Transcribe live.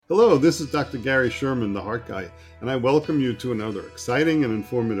Hello, this is Dr. Gary Sherman, the Heart Guy, and I welcome you to another exciting and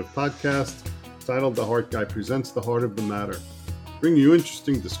informative podcast titled The Heart Guy Presents the Heart of the Matter, bringing you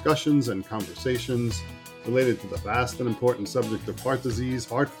interesting discussions and conversations related to the vast and important subject of heart disease,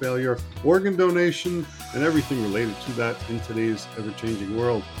 heart failure, organ donation, and everything related to that in today's ever-changing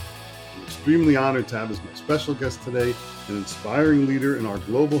world. I'm extremely honored to have as my special guest today an inspiring leader in our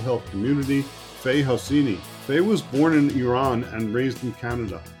global health community, Fay Hosseini. Fay was born in Iran and raised in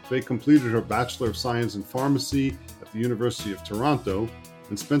Canada. Fay completed her Bachelor of Science in Pharmacy at the University of Toronto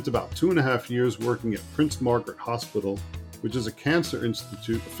and spent about 2.5 years working at Prince Margaret Hospital, which is a cancer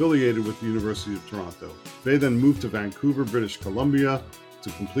institute affiliated with the University of Toronto. Fay then moved to Vancouver, British Columbia to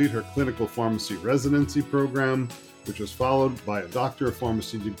complete her clinical pharmacy residency program, which was followed by a Doctor of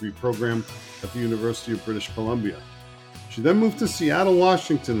Pharmacy degree program at the University of British Columbia. She then moved to Seattle,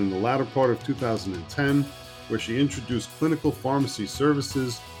 Washington in the latter part of 2010, where she introduced clinical pharmacy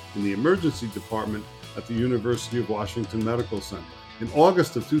services in the emergency department at the University of Washington Medical Center. In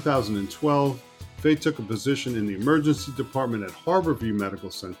August of 2012, Fay took a position in the emergency department at Harborview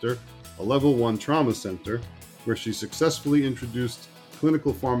Medical Center, a level 1 trauma center, where she successfully introduced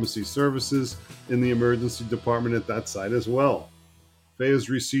clinical pharmacy services in the emergency department at that site as well. Fay has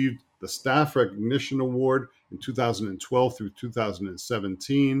received the Staff Recognition Award in 2012 through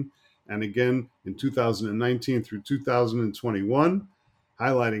 2017, and again in 2019 through 2021,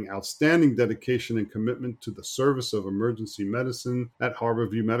 highlighting outstanding dedication and commitment to the service of emergency medicine at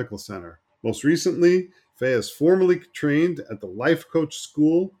Harborview Medical Center. Most recently, Fay has formally trained at the Life Coach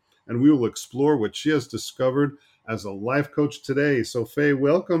School, and we will explore what she has discovered as a life coach today. So Fay,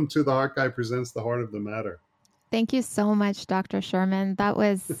 welcome to The Heart Guy Presents the Heart of the Matter. Thank you so much, Dr. Sherman. That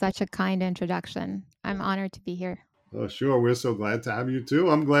was such a kind introduction. I'm honored to be here. Oh, sure. We're so glad to have you too.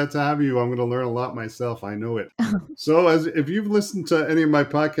 I'm glad to have you. I'm going to learn a lot myself. I know it. So if you've listened to any of my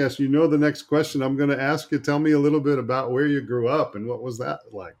podcasts, you know the next question I'm going to ask you. Tell me a little bit about where you grew up and what was that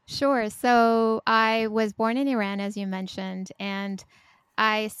like? Sure. So I was born in Iran, as you mentioned, and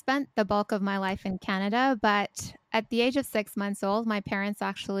I spent the bulk of my life in Canada. But at the age of 6 months old, my parents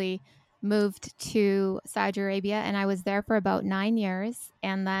actually moved to Saudi Arabia, and I was there for about 9 years.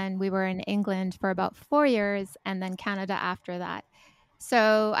 And then we were in England for about 4 years, and then Canada after that.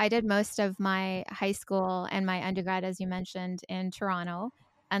 So I did most of my high school and my undergrad, as you mentioned, in Toronto,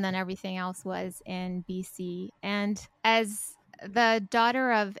 and then everything else was in BC. And as the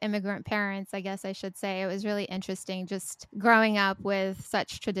daughter of immigrant parents, I guess I should say, it was really interesting just growing up with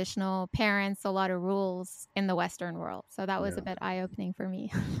such traditional parents, a lot of rules in the Western world. So that was a bit eye-opening for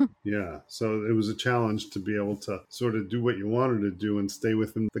me. Yeah. So it was a challenge to be able to sort of do what you wanted to do and stay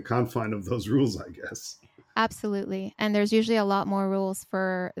within the confine of those rules, I guess. Absolutely. And there's usually a lot more rules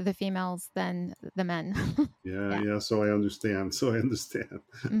for the females than the men. Yeah. So I understand.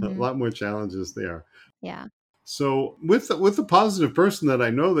 Mm-hmm. A lot more challenges there. Yeah. So with the positive person that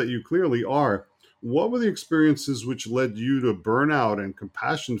I know that you clearly are, what were the experiences which led you to burnout and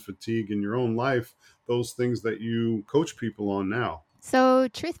compassion fatigue in your own life, those things that you coach people on now? So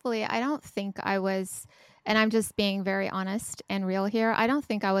truthfully, I don't think I was, and I'm just being very honest and real here, I don't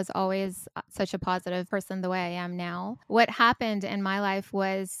think I was always such a positive person the way I am now. What happened in my life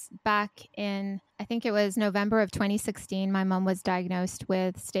was back in, I think it was November of 2016, my mom was diagnosed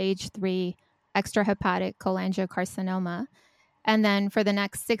with stage 3 extrahepatic cholangiocarcinoma. And then for the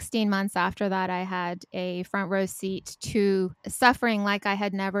next 16 months after that, I had a front row seat to suffering like I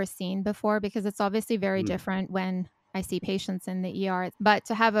had never seen before, because it's obviously very different when I see patients in the ER. But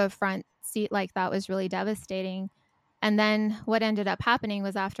to have a front seat like that was really devastating. And then what ended up happening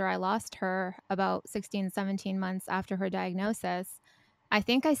was after I lost her, about 16, 17 months after her diagnosis, I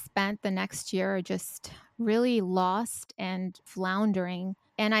think I spent the next year just really lost and floundering.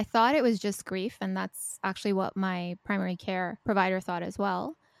 And I thought it was just grief. And that's actually what my primary care provider thought as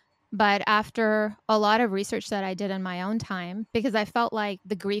well. But after a lot of research that I did in my own time, because I felt like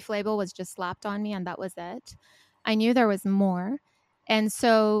the grief label was just slapped on me and that was it, I knew there was more. And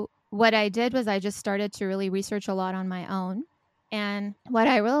so what I did was I just started to really research a lot on my own. And what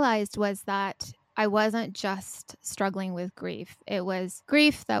I realized was that I wasn't just struggling with grief. It was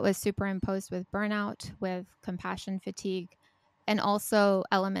grief that was superimposed with burnout, with compassion fatigue, and also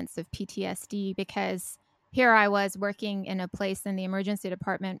elements of PTSD, because here I was working in a place in the emergency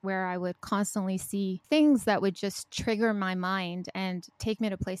department where I would constantly see things that would just trigger my mind and take me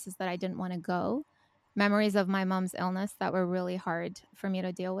to places that I didn't want to go. Memories of my mom's illness that were really hard for me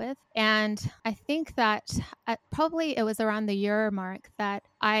to deal with. And I think that probably it was around the year mark that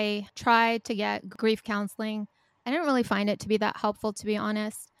I tried to get grief counseling. I didn't really find it to be that helpful, to be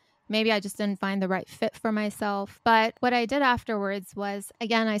honest. Maybe I just didn't find the right fit for myself. But what I did afterwards was,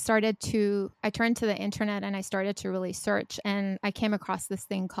 again, I turned to the internet and I started to really search. And I came across this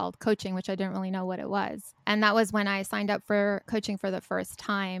thing called coaching, which I didn't really know what it was. And that was when I signed up for coaching for the first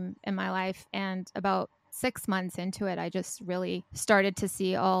time in my life. And about 6 months into it, I just really started to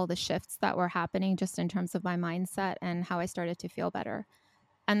see all the shifts that were happening just in terms of my mindset and how I started to feel better.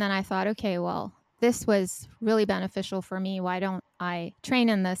 And then I thought, okay, well, this was really beneficial for me. Why don't I train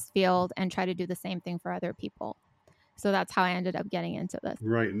in this field and try to do the same thing for other people? So that's how I ended up getting into this.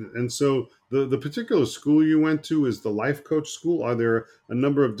 Right. And so the particular school you went to is the life coach school. Are there a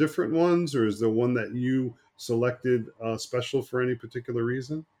number of different ones, or is there one that you selected special for any particular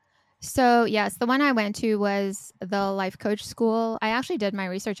reason? So yes, the one I went to was the life coach school. I actually did my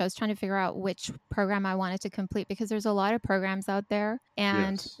research. I was trying to figure out which program I wanted to complete because there's a lot of programs out there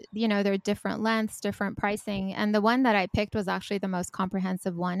and, Yes. there are different lengths, different pricing. And the one that I picked was actually the most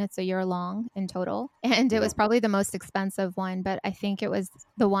comprehensive one. It's a year long in total. And it was Wow. probably the most expensive one, but I think it was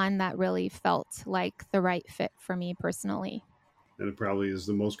the one that really felt like the right fit for me personally. And it probably is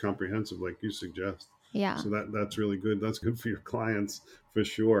the most comprehensive, like you suggest. Yeah. So that's really good. That's good for your clients for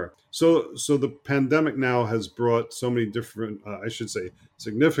sure. So the pandemic now has brought so many different, I should say,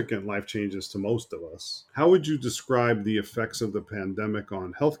 significant life changes to most of us. How would you describe the effects of the pandemic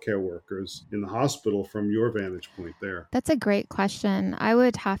on healthcare workers in the hospital from your vantage point there? That's a great question. I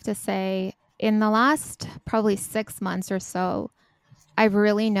would have to say in the last probably 6 months or so, I've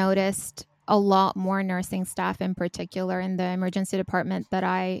really noticed a lot more nursing staff in particular in the emergency department that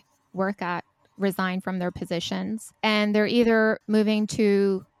I work at resign from their positions. And they're either moving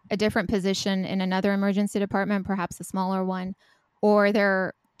to a different position in another emergency department, perhaps a smaller one, or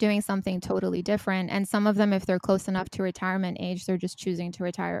they're doing something totally different. And some of them, if they're close enough to retirement age, they're just choosing to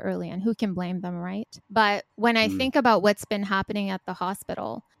retire early. And who can blame them, right? But when I think about what's been happening at the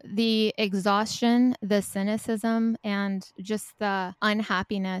hospital, the exhaustion, the cynicism, and just the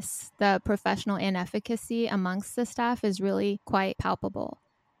unhappiness, the professional inefficacy amongst the staff is really quite palpable.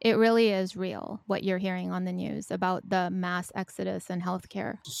 It really is real, what you're hearing on the news about the mass exodus in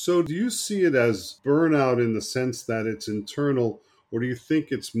healthcare. So do you see it as burnout in the sense that it's internal, or do you think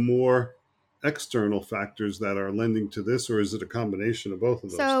it's more external factors that are lending to this, or is it a combination of both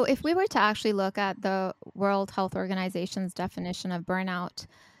of those So, things? if we were to actually look at the World Health Organization's definition of burnout,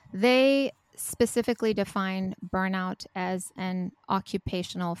 they specifically define burnout as an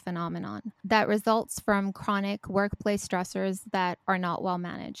occupational phenomenon that results from chronic workplace stressors that are not well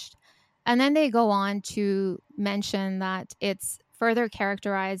managed. And then they go on to mention that it's further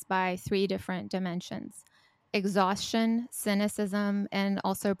characterized by three different dimensions: exhaustion, cynicism, and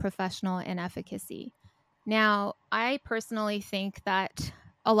also professional inefficacy. Now, I personally think that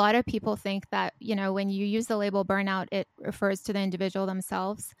a lot of people think that, when you use the label burnout, it refers to the individual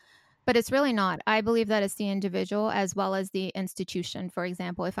themselves, but it's really not. I believe that it's the individual as well as the institution, for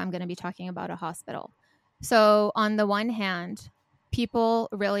example, if I'm going to be talking about a hospital. So, on the one hand, people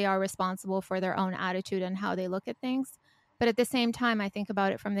really are responsible for their own attitude and how they look at things. But at the same time, I think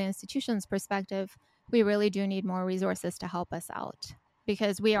about it from the institution's perspective, we really do need more resources to help us out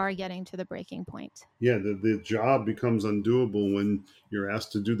because we are getting to the breaking point. Yeah, the job becomes undoable when you're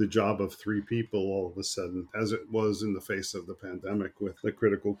asked to do the job of three people all of a sudden, as it was in the face of the pandemic with the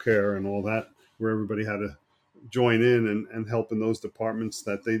critical care and all that, where everybody had to join in and help in those departments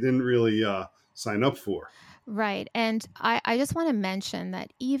that they didn't really sign up for. Right. And I just want to mention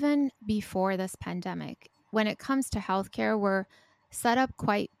that even before this pandemic, when it comes to healthcare, we're set up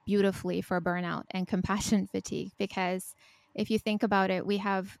quite beautifully for burnout and compassion fatigue because if you think about it, we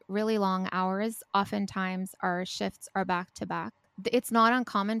have really long hours. Oftentimes, our shifts are back to back. It's not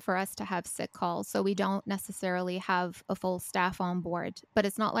uncommon for us to have sick calls, so we don't necessarily have a full staff on board, but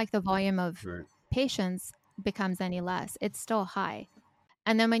it's not like the volume of Right. patients becomes any less. It's still high.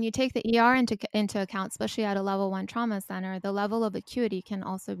 And then when you take the ER into account, especially at a level 1 trauma center, the level of acuity can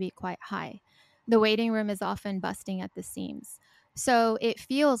also be quite high. The waiting room is often busting at the seams. So it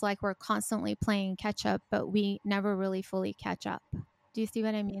feels like we're constantly playing catch up, but we never really fully catch up. Do you see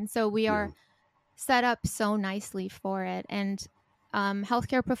what I mean? So we Yeah. are set up so nicely for it. And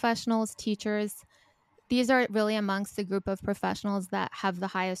healthcare professionals, teachers, these are really amongst the group of professionals that have the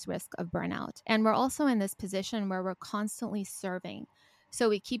highest risk of burnout. And we're also in this position where we're constantly serving. So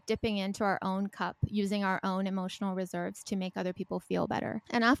we keep dipping into our own cup, using our own emotional reserves to make other people feel better.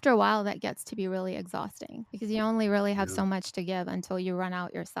 And after a while, that gets to be really exhausting because you only really have so much to give until you run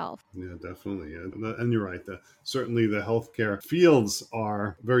out yourself. Yeah, definitely. Yeah. And you're right. Certainly the healthcare fields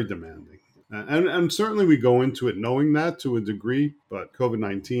are very demanding. And certainly we go into it knowing that to a degree, but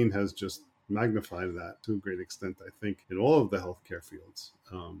COVID-19 has just magnify that to a great extent, I think, in all of the healthcare fields.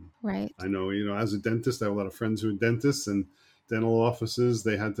 Right. I know, as a dentist, I have a lot of friends who are dentists, and dental offices,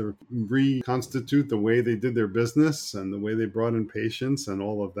 they had to reconstitute the way they did their business and the way they brought in patients and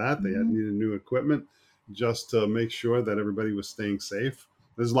all of that. They had Mm-hmm. needed new equipment just to make sure that everybody was staying safe.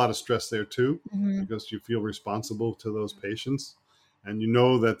 There's a lot of stress there too, Mm-hmm. because you feel responsible to those patients. And you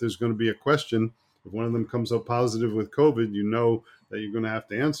know that there's going to be a question. If one of them comes up positive with COVID, you know that you're going to have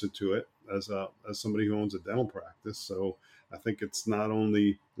to answer to it as somebody who owns a dental practice. So I think it's not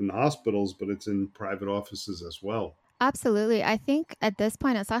only in the hospitals, but it's in private offices as well. Absolutely. I think at this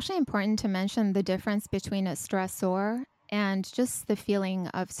point, it's actually important to mention the difference between a stressor and just the feeling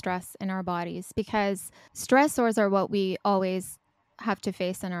of stress in our bodies, because stressors are what we always have to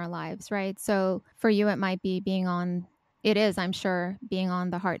face in our lives, right? So for you, it might be it is, I'm sure, being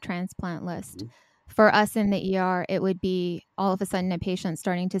on the heart transplant list. Mhm. For us in the ER, it would be all of a sudden a patient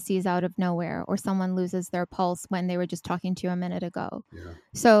starting to seize out of nowhere, or someone loses their pulse when they were just talking to you a minute ago. Yeah.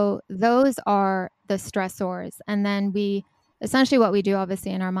 So those are the stressors. And then essentially what we do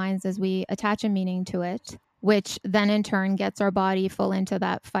obviously in our minds is we attach a meaning to it, which then in turn gets our body full into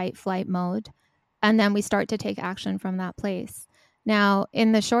that fight flight mode. And then we start to take action from that place. Now,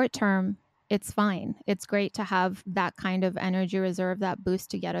 in the short term, it's fine. It's great to have that kind of energy reserve, that boost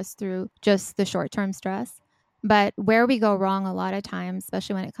to get us through just the short term stress. But where we go wrong a lot of times,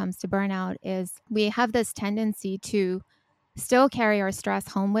 especially when it comes to burnout, is we have this tendency to still carry our stress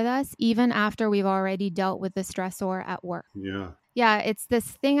home with us, even after we've already dealt with the stressor at work. Yeah. Yeah, it's this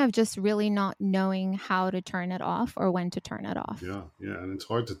thing of just really not knowing how to turn it off or when to turn it off. Yeah. Yeah. And it's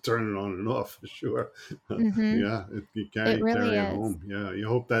hard to turn it on and off for sure. Mm-hmm. Yeah. You It really carry it is. home. Yeah. You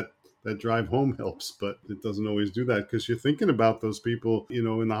hope that drive home helps, but it doesn't always do that, because you're thinking about those people,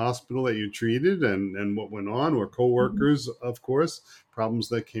 in the hospital that you treated, and what went on, or Mhm. coworkers, of course, problems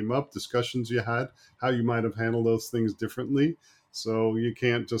that came up, discussions you had, how you might have handled those things differently. So you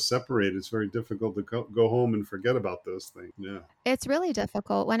can't just separate. It's very difficult to go home and forget about those things. Yeah. It's really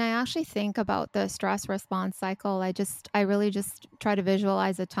difficult. When I actually think about the stress response cycle, I really just try to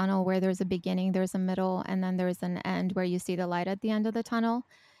visualize a tunnel where there's a beginning, there's a middle, and then there's an end where you see the light at the end of the tunnel.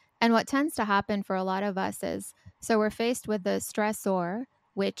 And what tends to happen for a lot of us is, so we're faced with the stressor,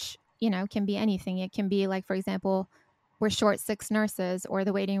 which, can be anything. It can be like, for example, we're short 6 nurses, or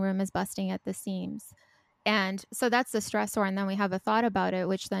the waiting room is busting at the seams. And so that's the stressor. And then we have a thought about it,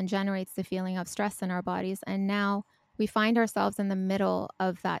 which then generates the feeling of stress in our bodies. And now we find ourselves in the middle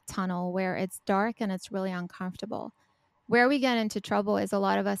of that tunnel where it's dark and it's really uncomfortable. Where we get into trouble is a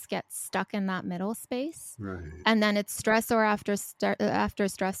lot of us get stuck in that middle space. Right. And then it's stressor after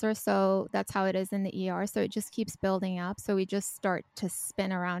stressor. So that's how it is in the ER. So it just keeps building up. So we just start to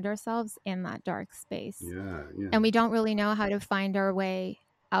spin around ourselves in that dark space. Yeah. Yeah. And we don't really know how to find our way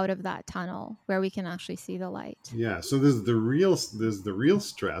out of that tunnel where we can actually see the light. Yeah, so there's the real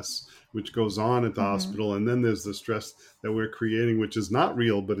stress which goes on at the Mm-hmm. hospital, and then there's the stress that we're creating, which is not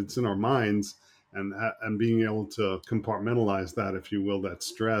real, but it's in our minds, and being able to compartmentalize that, if you will, that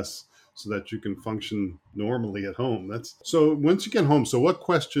stress, so that you can function normally at home. That's so. Once you get home, so what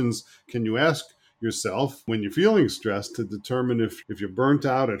questions can you ask yourself when you're feeling stressed to determine if you're burnt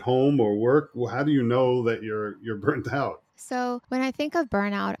out at home or work? Well, how do you know that you're burnt out? So when I think of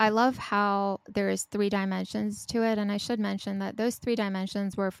burnout, I love how there's 3 dimensions to it. And I should mention that those 3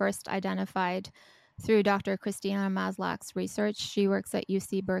 dimensions were first identified through Dr. Christina Maslach's research. She works at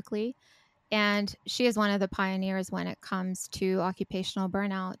UC Berkeley, and she is one of the pioneers when it comes to occupational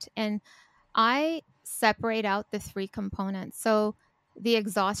burnout. And I separate out the 3 components. So the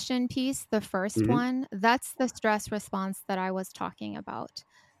exhaustion piece, the first Hmm. one, that's the stress response that I was talking about.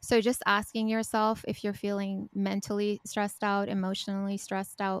 So just asking yourself if you're feeling mentally stressed out, emotionally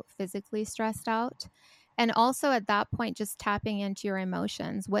stressed out, physically stressed out. And also at that point, just tapping into your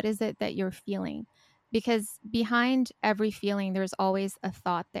emotions. What is it that you're feeling? Because behind every feeling, there's always a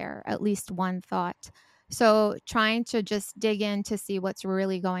thought there, at least one thought. So trying to just dig in to see what's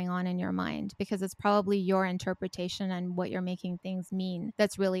really going on in your mind, because it's probably your interpretation and what you're making things mean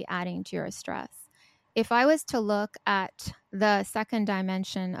that's really adding to your stress. If I was to look at the second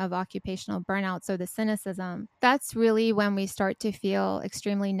dimension of occupational burnout, so the cynicism, that's really when we start to feel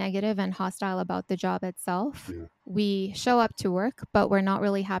extremely negative and hostile about the job itself. Yeah. We show up to work, but we're not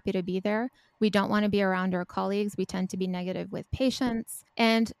really happy to be there. We don't want to be around our colleagues. We tend to be negative with patients.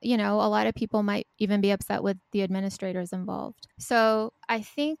 And, a lot of people might even be upset with the administrators involved. So I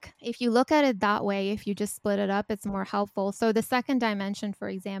think if you look at it that way, if you just split it up, it's more helpful. So the second dimension, for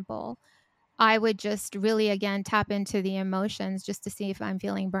example, I would just really, again, tap into the emotions just to see if I'm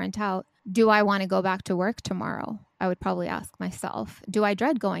feeling burnt out. Do I want to go back to work tomorrow? I would probably ask myself. Do I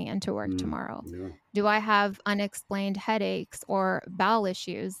dread going into work tomorrow? Yeah. Do I have unexplained headaches or bowel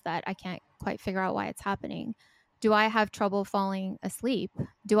issues that I can't quite figure out why it's happening? Do I have trouble falling asleep?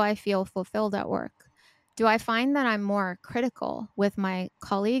 Do I feel fulfilled at work? Do I find that I'm more critical with my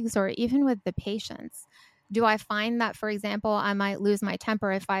colleagues or even with the patients? Do I find that, for example, I might lose my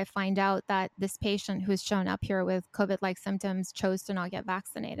temper if I find out that this patient who's shown up here with COVID-like symptoms chose to not get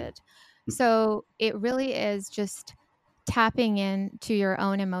vaccinated? So it really is just tapping into your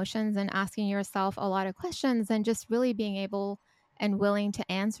own emotions and asking yourself a lot of questions and just really being able and willing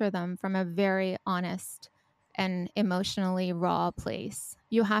to answer them from a very honest and emotionally raw place.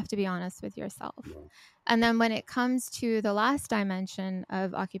 You have to be honest with yourself. And then when it comes to the last dimension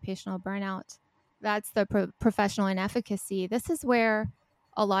of occupational burnout, that's the professional inefficacy. This is where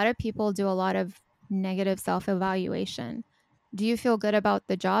a lot of people do a lot of negative self-evaluation. Do you feel good about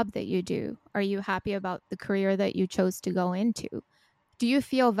the job that you do? Are you happy about the career that you chose to go into? Do you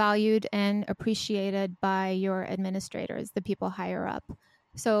feel valued and appreciated by your administrators, the people higher up?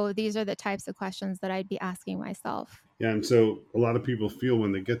 So these are the types of questions that I'd be asking myself. Yeah, and so a lot of people feel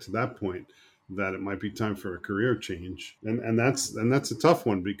when they get to that point that it might be time for a career change, and that's a tough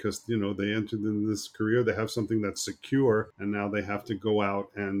one because they entered in this career, they have something that's secure, and now they have to go out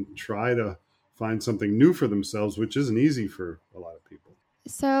and try to find something new for themselves, which isn't easy for a lot of people.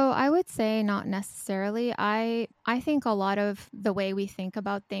 So I would say not necessarily. I think a lot of the way we think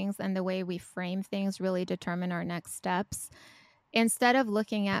about things and the way we frame things really determine our next steps. Instead of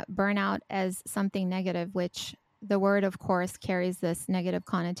looking at burnout as something negative, which the word, of course, carries this negative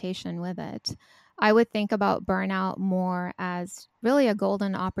connotation with it, I would think about burnout more as really a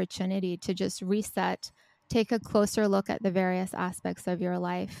golden opportunity to just reset, take a closer look at the various aspects of your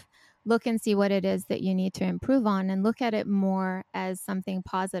life, look and see what it is that you need to improve on, and look at it more as something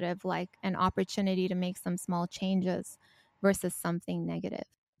positive, like an opportunity to make some small changes versus something negative.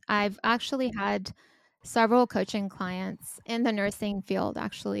 I've actually had several coaching clients in the nursing field.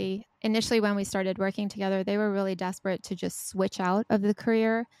 Actually, initially when we started working together, they were really desperate to just switch out of the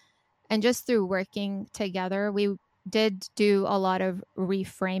career. And just through working together, we did do a lot of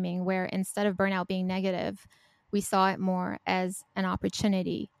reframing where instead of burnout being negative, we saw it more as an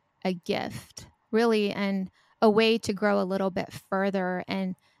opportunity, a gift, really, and a way to grow a little bit further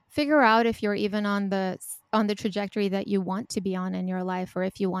and figure out if you're even on the trajectory that you want to be on in your life, or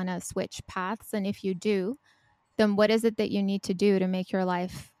if you want to switch paths. And if you do, then what is it that you need to do to make your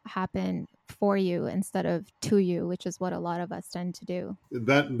life happen for you instead of to you, which is what a lot of us tend to do.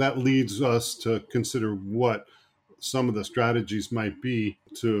 That leads us to consider what some of the strategies might be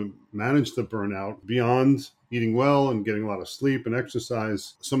to manage the burnout beyond eating well and getting a lot of sleep and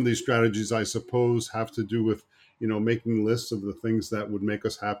exercise. Some of these strategies, I suppose, have to do with making lists of the things that would make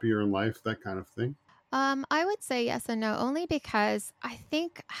us happier in life, that kind of thing. I would say yes and no, only because I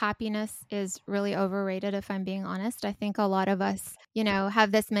think happiness is really overrated, if I'm being honest. I think a lot of us,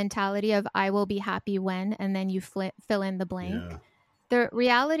 have this mentality of I will be happy when, and then you fill in the blank. Yeah. The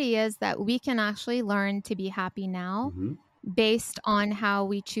reality is that we can actually learn to be happy now based on how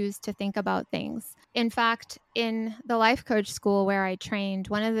we choose to think about things. In fact, in the life coach school where I trained,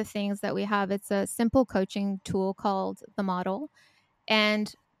 one of the things that we have, it's a simple coaching tool called the model.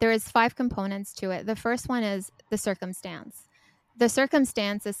 And there is 5 components to it. The first one is the circumstance. The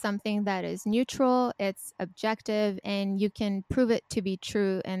circumstance is something that is neutral, it's objective, and you can prove it to be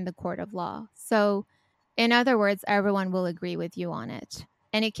true in the court of law. So, in other words, everyone will agree with you on it.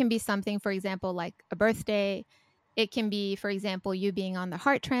 And it can be something, for example, like a birthday. It can be, for example, you being on the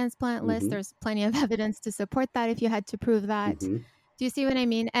heart transplant list. There's plenty of evidence to support that if you had to prove that. Do you see what I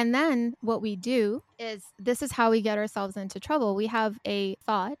mean? And then what we do is, this is how we get ourselves into trouble. We have a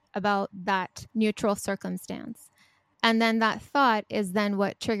thought about that neutral circumstance. And then that thought is then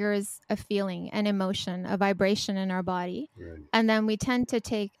what triggers a feeling, an emotion, a vibration in our body. Right. And then we tend to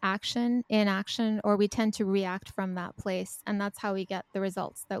take action, inaction, or we tend to react from that place. And that's how we get the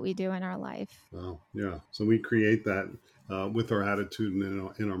results that we do in our life. Wow. Yeah. So we create that with our attitude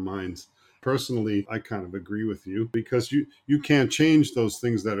and in our minds. Personally, I kind of agree with you because you can't change those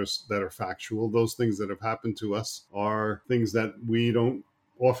things that are factual. Those things that have happened to us are things that we don't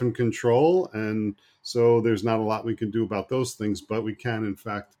often control, and so there's not a lot we can do about those things, but we can in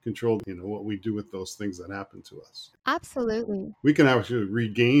fact control what we do with those things that happen to us. Absolutely. We can actually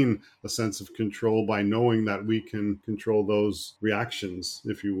regain a sense of control by knowing that we can control those reactions,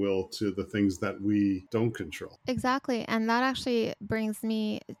 if you will, to the things that we don't control. Exactly. And that actually brings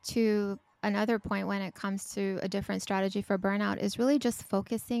me to another point when it comes to a different strategy for burnout is really just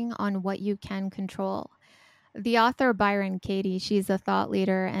focusing on what you can control. The author Byron Katie, she's a thought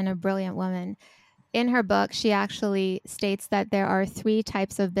leader and a brilliant woman. In her book, she actually states that there are 3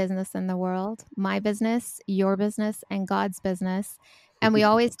 types of business in the world: my business, your business, and God's business. And we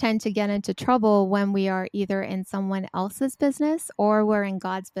always tend to get into trouble when we are either in someone else's business or we're in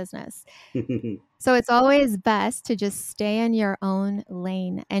God's business. So it's always best to just stay in your own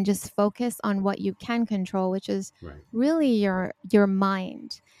lane and just focus on what you can control, which is really your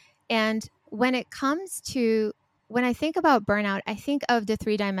mind. And when it comes to when I think about burnout, I think of the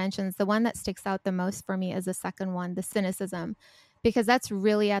 3 dimensions. The one that sticks out the most for me is the second one, the cynicism, because that's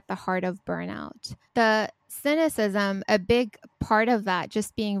really at the heart of burnout. The cynicism, a big part of that,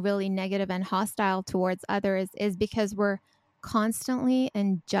 just being really negative and hostile towards others, is because we're constantly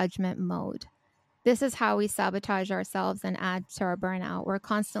in judgment mode. This is how we sabotage ourselves and add to our burnout. We're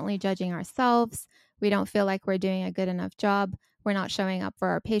constantly judging ourselves. We don't feel like we're doing a good enough job. We're not showing up for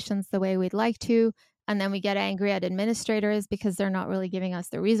our patients the way we'd like to. And then we get angry at administrators because they're not really giving us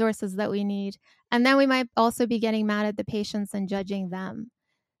the resources that we need. And then we might also be getting mad at the patients and judging them.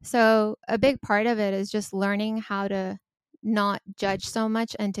 So a big part of it is just learning how to not judge so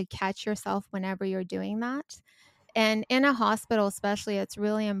much and to catch yourself whenever you're doing that. And in a hospital, especially, it's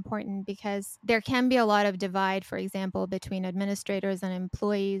really important because there can be a lot of divide, for example, between administrators and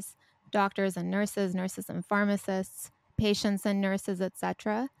employees, doctors and nurses, nurses and pharmacists, patients and nurses,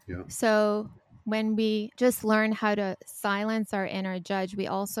 etc. Yeah. So when we just learn how to silence our inner judge, we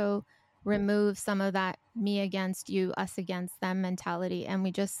also remove some of that me against you, us against them mentality, and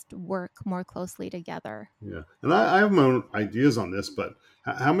we just work more closely together. Yeah. And I have my own ideas on this, but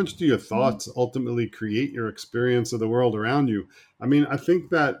how much do your thoughts ultimately create your experience of the world around you? I mean, I think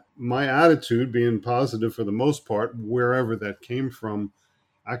that my attitude, being positive for the most part, wherever that came from,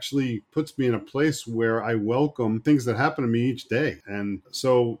 actually puts me in a place where I welcome things that happen to me each day. And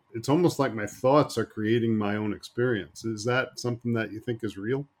so it's almost like my thoughts are creating my own experience. Is that something that you think is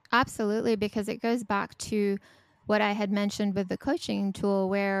real? Absolutely, because it goes back to what I had mentioned with the coaching tool,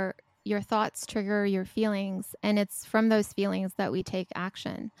 where your thoughts trigger your feelings, and it's from those feelings that we take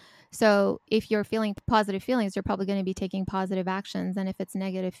action. So if you're feeling positive feelings, you're probably going to be taking positive actions. And if it's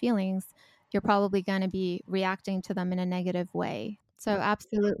negative feelings, you're probably going to be reacting to them in a negative way. So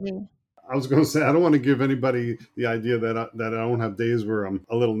absolutely. I was going to say, I don't want to give anybody the idea that I don't have days where I'm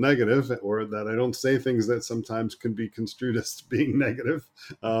a little negative, or that I don't say things that sometimes can be construed as being negative,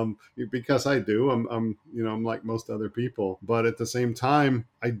 because I do. I'm like most other people, but at the same time,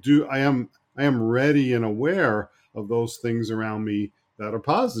 I am ready and aware of those things around me that are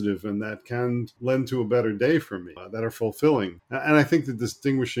positive and that can lend to a better day for me, that are fulfilling. And I think the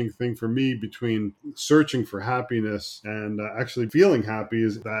distinguishing thing for me between searching for happiness and actually feeling happy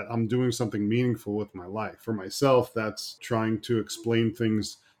is that I'm doing something meaningful with my life. For myself, that's trying to explain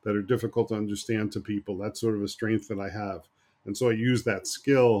things that are difficult to understand to people. That's sort of a strength that I have. And so I use that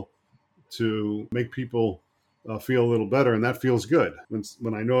skill to make people feel a little better, and that feels good.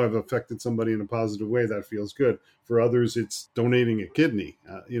 When I know I've affected somebody in a positive way, that feels good. For others, it's donating a kidney,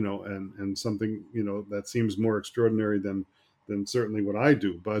 and something that seems more extraordinary than certainly what I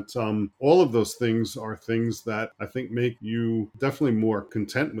do. But all of those things are things that I think make you definitely more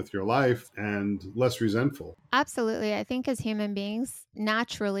content with your life and less resentful. Absolutely. I think as human beings,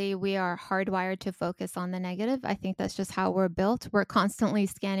 naturally, we are hardwired to focus on the negative. I think that's just how we're built. We're constantly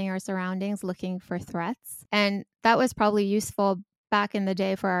scanning our surroundings, looking for threats. And that was probably useful back in the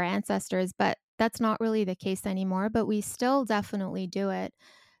day for our ancestors, but that's not really the case anymore. But we still definitely do it.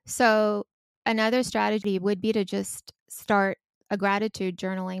 So another strategy would be to just start a gratitude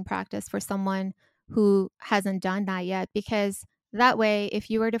journaling practice for someone who hasn't done that yet, because that way, if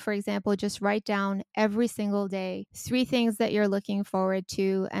you were to, for example, just write down every single day 3 things that you're looking forward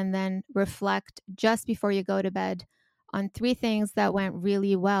to, and then reflect just before you go to bed on 3 things that went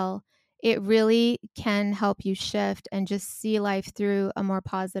really well, it really can help you shift and just see life through a more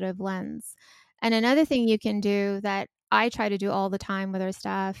positive lens. And another thing you can do that I try to do all the time with our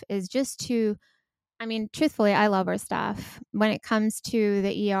staff is just to, I mean, truthfully, I love our staff. When it comes to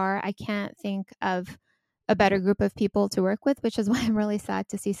the ER, I can't think of a better group of people to work with, which is why I'm really sad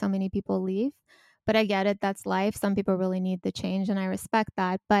to see so many people leave. But I get it. That's life. Some people really need the change, and I respect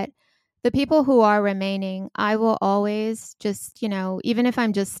that. But the people who are remaining, I will always just, even if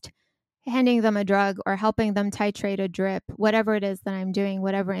I'm just handing them a drug or helping them titrate a drip, whatever it is that I'm doing,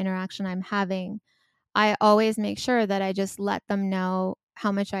 whatever interaction I'm having, I always make sure that I just let them know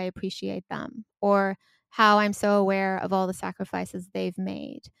how much I appreciate them, or how I'm so aware of all the sacrifices they've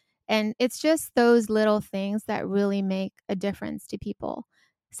made. And it's just those little things that really make a difference to people.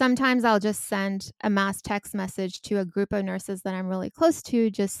 sometimes I'll just send a mass text message to a group of nurses that I'm really close to,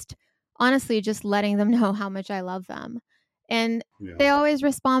 just honestly, just letting them know how much I love them. And Yeah. they always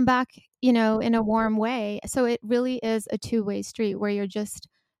respond back, in a warm way. So it really is a two-way street where you're just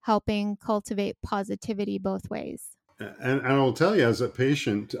helping cultivate positivity both ways. And I will tell you, as a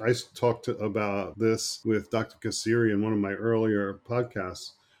patient, I talked about this with Dr. Kassiri in one of my earlier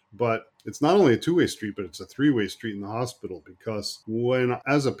podcasts. But it's not only a two-way street, but it's a three-way street in the hospital, because when,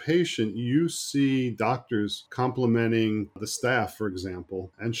 as a patient, you see doctors complimenting the staff, for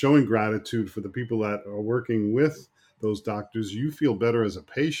example, and showing gratitude for the people that are working with those doctors, you feel better as a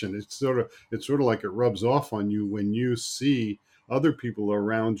patient. It's sort of like it rubs off on you when you see other people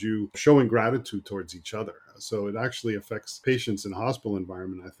around you showing gratitude towards each other. So it actually affects patients in hospital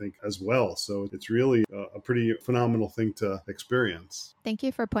environment, I think, as well. So it's really a pretty phenomenal thing to experience. Thank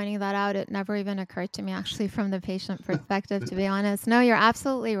you for pointing that out. It never even occurred to me, actually, from the patient perspective, to be honest. No, you're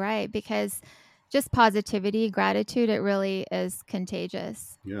absolutely right, because just positivity, gratitude, it really is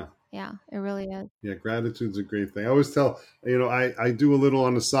contagious. Yeah. Yeah, it really is. Yeah, gratitude's a great thing. I always tell, I do a little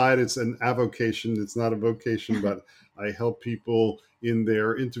on the side. It's an avocation. It's not a vocation, but I help people in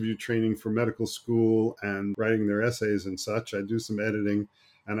their interview training for medical school and writing their essays and such. I do some editing.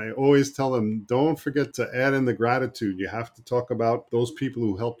 And I always tell them, don't forget to add in the gratitude. You have to talk about those people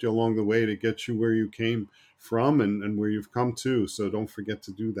who helped you along the way to get you where you came from and where you've come to. So don't forget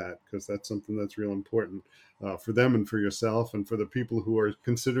to do that, because that's something that's real important. For them and for yourself and for the people who are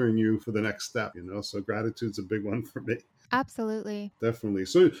considering you for the next step, so gratitude's a big one for me. Absolutely. Definitely.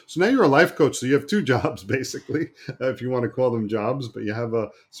 So now you're a life coach, so you have two jobs basically, if you want to call them jobs, but you have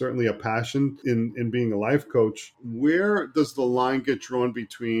certainly a passion in being a life coach. Where does the line get drawn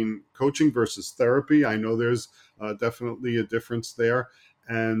between coaching versus therapy? I know there's definitely a difference there.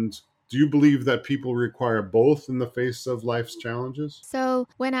 And do you believe that people require both in the face of life's challenges? So,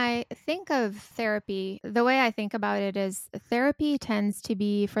 when I think of therapy, the way I think about it is therapy tends to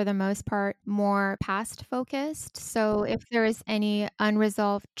be, for the most part, more past focused. So, if there is any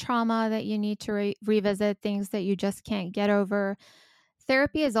unresolved trauma that you need to revisit, things that you just can't get over,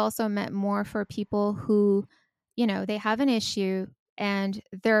 therapy is also meant more for people who, they have an issue and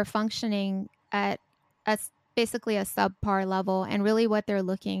they're functioning at basically a subpar level. And really what they're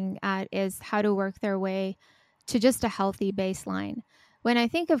looking at is how to work their way to just a healthy baseline. When I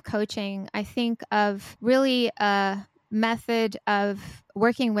think of coaching, I think of really a method of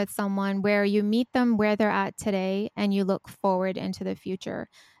working with someone where you meet them where they're at today and you look forward into the future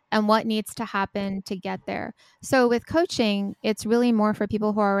and what needs to happen to get there. So with coaching, it's really more for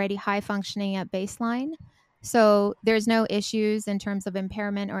people who are already high functioning at baseline. So there's no issues in terms of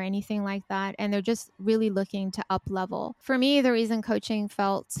impairment or anything like that. And they're just really looking to up level. For me, the reason coaching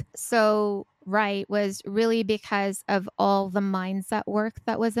felt so right was really because of all the mindset work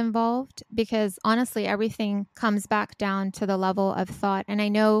that was involved. Because honestly, everything comes back down to the level of thought. And I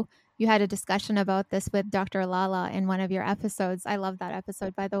know you had a discussion about this with Dr. Lala in one of your episodes. I love that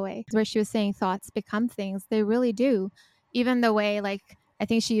episode, by the way, where she was saying thoughts become things. They really do. Even the way, I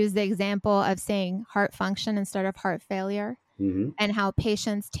think she used the example of saying heart function instead of heart failure. Mm-hmm. And how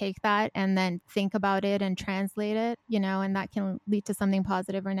patients take that and then think about it and translate it, and that can lead to something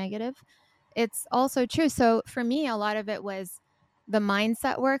positive or negative. It's also true. So for me, a lot of it was the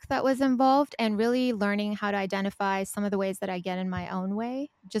mindset work that was involved and really learning how to identify some of the ways that I get in my own way,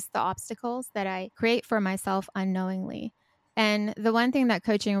 just the obstacles that I create for myself unknowingly. And the one thing that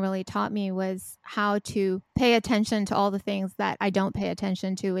coaching really taught me was how to pay attention to all the things that I don't pay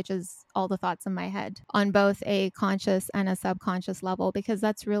attention to, which is all the thoughts in my head on both a conscious and a subconscious level, because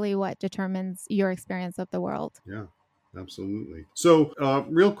that's really what determines your experience of the world. Yeah. Absolutely. So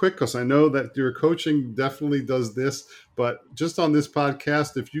real quick, because I know that your coaching definitely does this, but just on this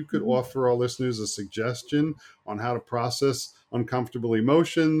podcast, if you could offer our listeners a suggestion on how to process uncomfortable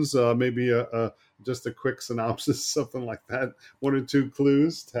emotions, maybe just a quick synopsis, something like that, 1 or 2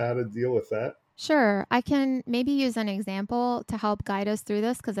 clues to how to deal with that. Sure. I can maybe use an example to help guide us through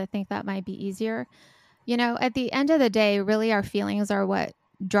this, because I think that might be easier. At the end of the day, really our feelings are what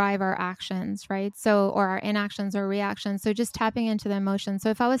drive our actions, right? So, or our inactions or reactions. So just tapping into the emotions. So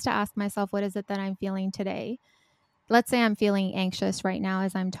if I was to ask myself, what is it that I'm feeling today? Let's say I'm feeling anxious right now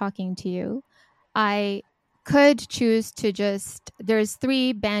as I'm talking to you. I could choose to there's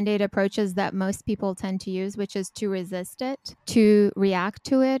 3 Band-Aid approaches that most people tend to use, which is to resist it, to react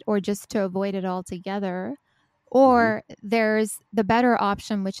to it, or just to avoid it altogether. Or there's the better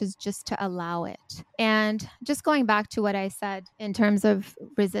option, which is just to allow it. And just going back to what I said in terms of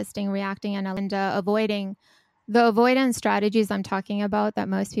resisting, reacting, and avoiding, the avoidance strategies I'm talking about that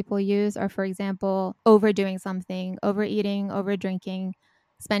most people use are, for example, overdoing something, overeating, overdrinking,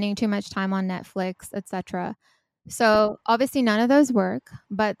 spending too much time on Netflix, etc. So obviously none of those work,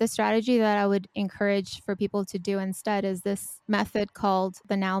 but the strategy that I would encourage for people to do instead is this method called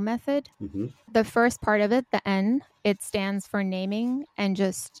the now method. Mm-hmm. The first part of it, the N, it stands for naming and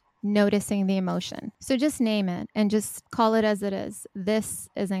just noticing the emotion. So just name it and just call it as it is. This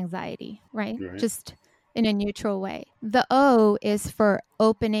is anxiety, right? Right. Just in a neutral way. The O is for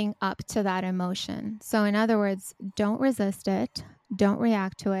opening up to that emotion. So in other words, don't resist it, don't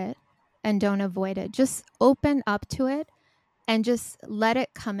react to it, and don't avoid it. Just open up to it and just let it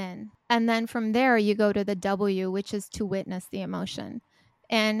come in. And then from there, you go to the W, which is to witness the emotion.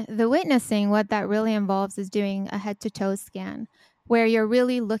 And the witnessing, what that really involves is doing a head to toe scan, where you're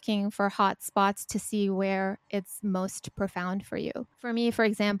really looking for hot spots to see where it's most profound for you. For me, for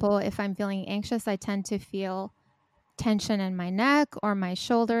example, if I'm feeling anxious, I tend to feel tension in my neck or my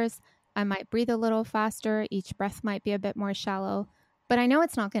shoulders. I might breathe a little faster. Each breath might be a bit more shallow, but I know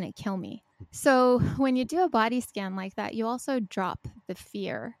it's not going to kill me. So when you do a body scan like that, you also drop the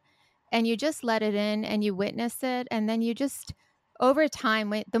fear and you just let it in and you witness it. And then you just, over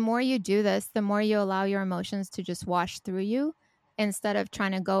time, the more you do this, the more you allow your emotions to just wash through you instead of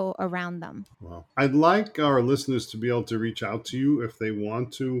trying to go around them. Wow. I'd like our listeners to be able to reach out to you if they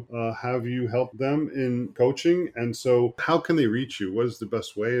want to have you help them in coaching. And so how can they reach you? What is the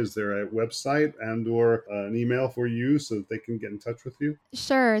best way? Is there a website and or an email for you so that they can get in touch with you?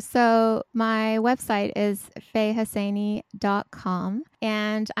 Sure. So my website is fayhosseini.com.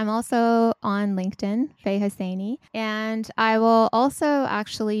 And I'm also on LinkedIn, Fay Hosseini. And I will also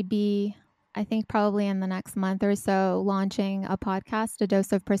actually be, I think probably in the next month or so, launching a podcast, A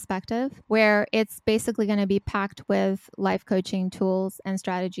Dose of Perspective, where it's basically going to be packed with life coaching tools and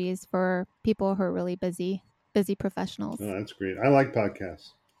strategies for people who are really busy professionals. Oh, that's great. I like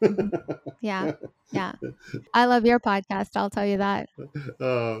podcasts. Yeah. I love your podcast. I'll tell you that.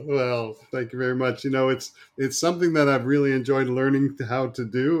 Well, thank you very much. It's something that I've really enjoyed learning how to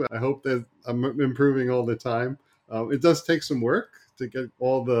do. I hope that I'm improving all the time. It does take some work to get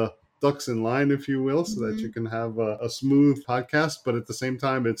all the ducks in line, if you will, so that you can have a smooth podcast. But at the same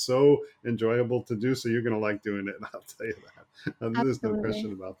time, it's so enjoyable to do. So you're going to like doing it. I'll tell you that. There's no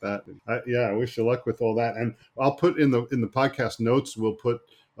question about that. I wish you luck with all that. And I'll put in the podcast notes, we'll put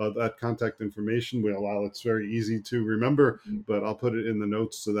that contact information. It's very easy to remember, but I'll put it in the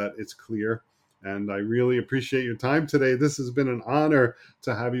notes so that it's clear. And I really appreciate your time today. This has been an honor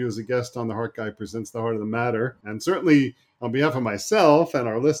to have you as a guest on The Heart Guy Presents The Heart of the Matter. And certainly on behalf of myself and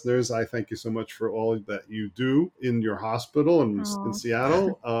our listeners, I thank you so much for all that you do in your hospital in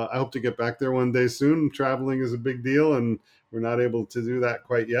Seattle. I hope to get back there one day soon. Traveling is a big deal, and we're not able to do that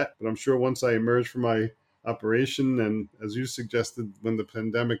quite yet. But I'm sure once I emerge from my operation, and as you suggested, when the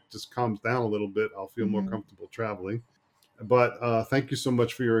pandemic just calms down a little bit, I'll feel more comfortable traveling. But thank you so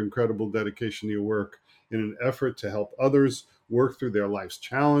much for your incredible dedication to your work in an effort to help others work through their life's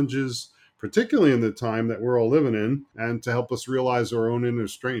challenges, particularly in the time that we're all living in, and to help us realize our own inner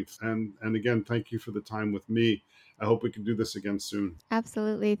strength. And again, thank you for the time with me. I hope we can do this again soon.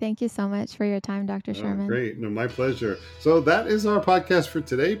 Absolutely. Thank you so much for your time, Dr. Sherman. Great. No, my pleasure. So that is our podcast for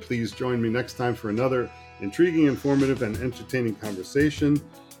today. Please join me next time for another intriguing, informative, and entertaining conversation.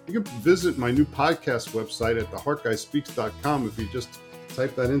 You can visit my new podcast website at theheartguyspeaks.com. If you just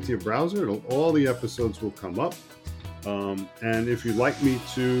type that into your browser, all the episodes will come up. And if you'd like me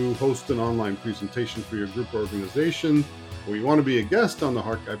to host an online presentation for your group or organization, or you want to be a guest on The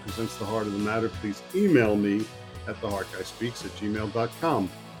Heart Guy Presents The Heart of the Matter, please email me at theheartguyspeaks@gmail.com.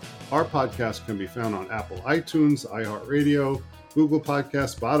 Our podcast can be found on Apple iTunes, iHeartRadio, Google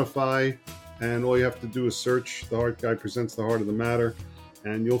Podcasts, Spotify, and all you have to do is search The Heart Guy Presents The Heart of the Matter,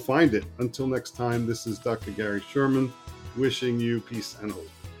 and you'll find it. Until next time, this is Dr. Gary Sherman, wishing you peace and hope.